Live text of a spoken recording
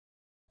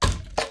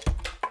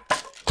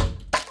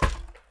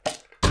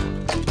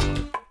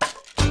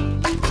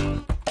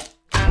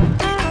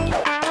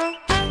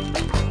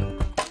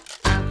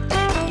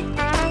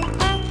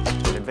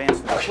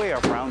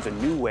playoff rounds in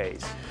new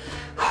ways.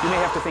 You may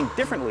have to think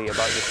differently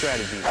about your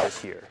strategies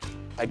this year.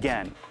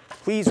 Again,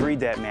 please read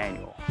that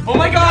manual. Oh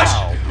my gosh!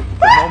 Now,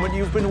 the moment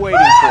you've been waiting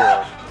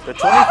for, the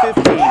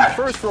 2015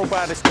 first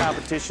robotics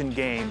competition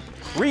game,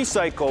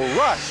 Recycle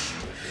Rush.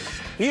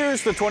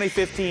 Here's the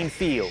 2015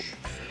 field.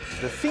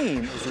 The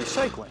theme is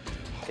recycling,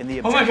 and the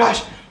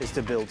objective is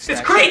to build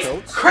stacks of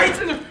totes. Crates!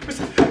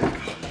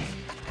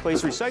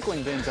 Place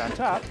recycling bins on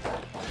top.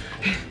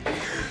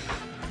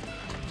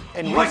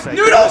 And recycle.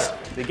 Noodles!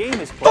 The game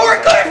is played.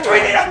 Forklift!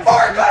 We need a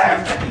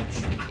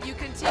forklift! You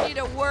continue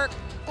to work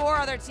for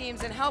other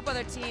teams and help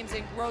other teams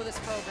and grow this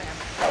program.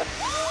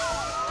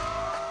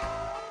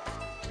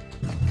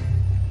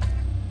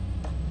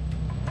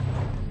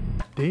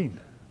 Dean,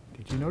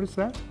 did you notice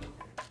that?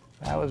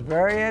 That was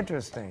very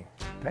interesting.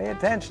 Pay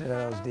attention to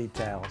those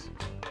details.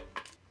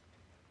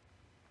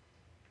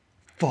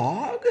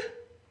 Fog?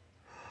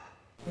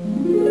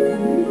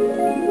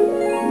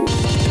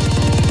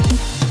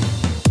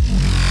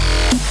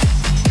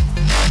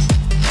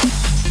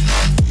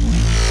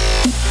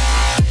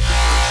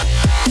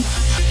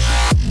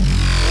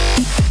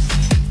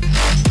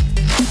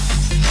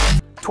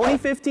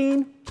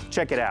 $2015,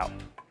 check it out.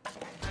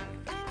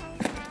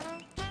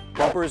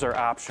 Bumpers are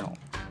optional.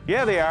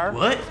 Yeah, they are.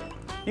 What?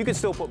 You can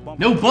still put bumpers.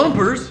 No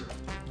bumpers?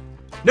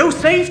 No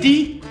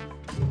safety?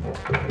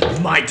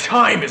 My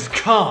time has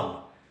come.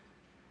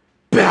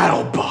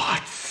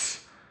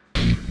 BattleBots!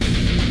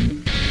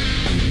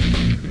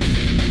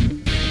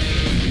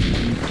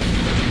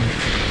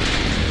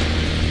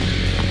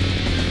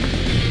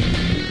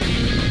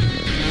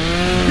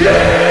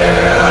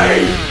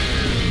 Yay!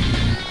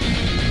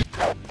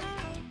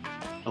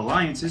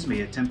 Alliances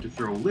may attempt to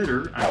throw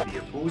litter onto the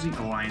opposing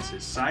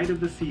alliance's side of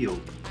the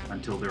field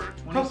until there are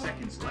 20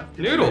 seconds left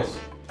to Noodles!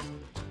 finish.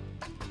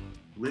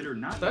 Litter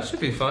not. That should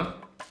be fun.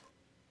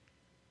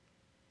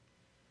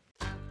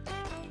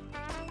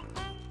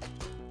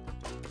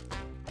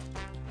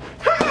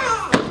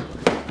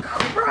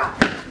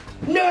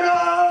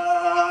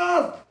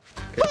 Noodles!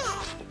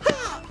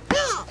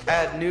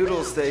 Add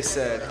noodles, they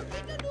said.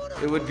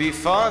 It would be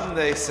fun,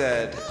 they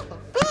said.